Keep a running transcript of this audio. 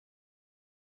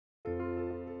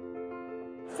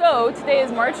So today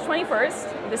is March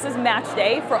 21st. This is match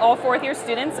day for all fourth year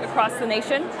students across the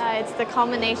nation. It's the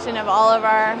culmination of all of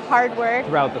our hard work.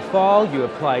 Throughout the fall, you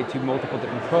apply to multiple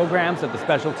different programs of the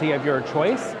specialty of your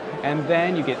choice, and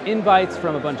then you get invites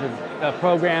from a bunch of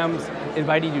programs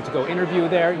inviting you to go interview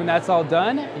there. When that's all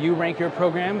done, you rank your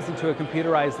programs into a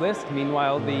computerized list.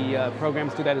 Meanwhile, the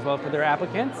programs do that as well for their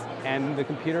applicants, and the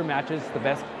computer matches the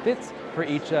best fits for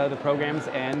each of the programs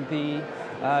and the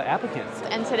applicants.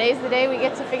 And today's the day we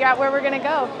get to figure out where we're going to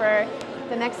go for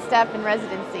the next step in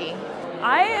residency.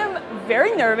 I am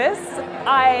very nervous.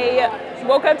 I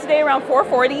woke up today around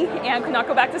 4:40 and could not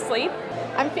go back to sleep.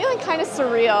 I'm feeling kind of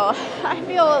surreal. I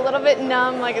feel a little bit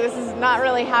numb, like this is not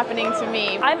really happening to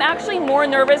me. I'm actually more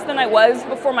nervous than I was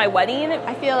before my wedding.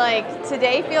 I feel like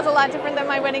today feels a lot different than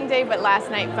my wedding day, but last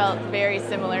night felt very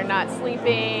similar, not sleeping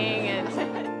and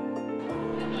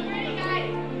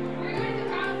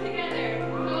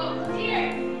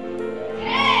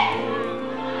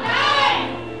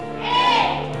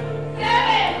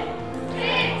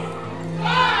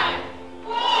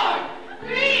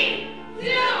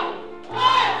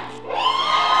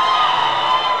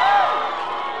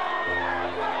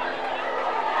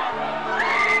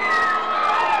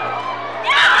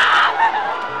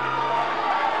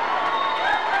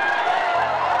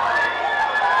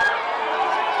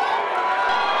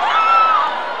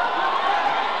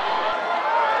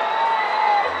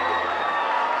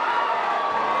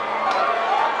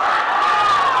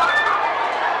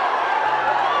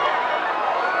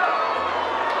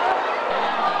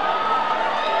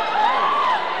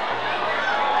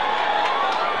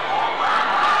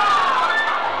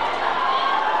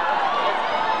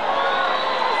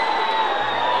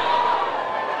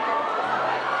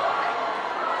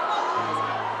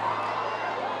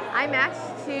I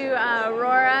matched to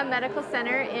Aurora Medical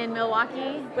Center in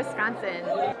Milwaukee, Wisconsin.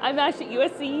 I matched at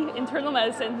USC Internal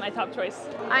Medicine, my top choice.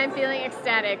 I'm feeling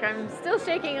ecstatic. I'm still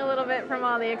shaking a little bit from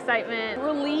all the excitement.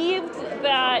 Relieved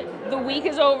that the week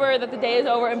is over, that the day is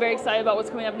over. I'm very excited about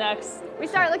what's coming up next. We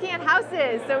start looking at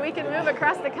houses so we can move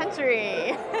across the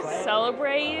country.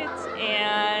 Celebrate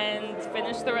and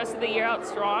finish the rest of the year out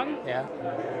strong. Yeah,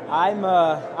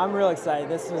 I'm real excited.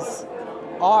 This was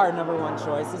our number one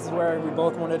choice. This is where we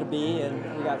both wanted to be,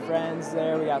 and we got friends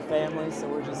there, we got family, so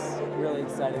we're just really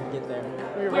excited to get there.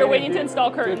 We were waiting to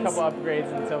install curtains. Do a couple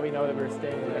upgrades until we know that we're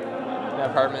staying in the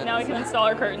apartment. Now we can install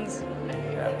our curtains.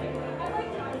 Yeah.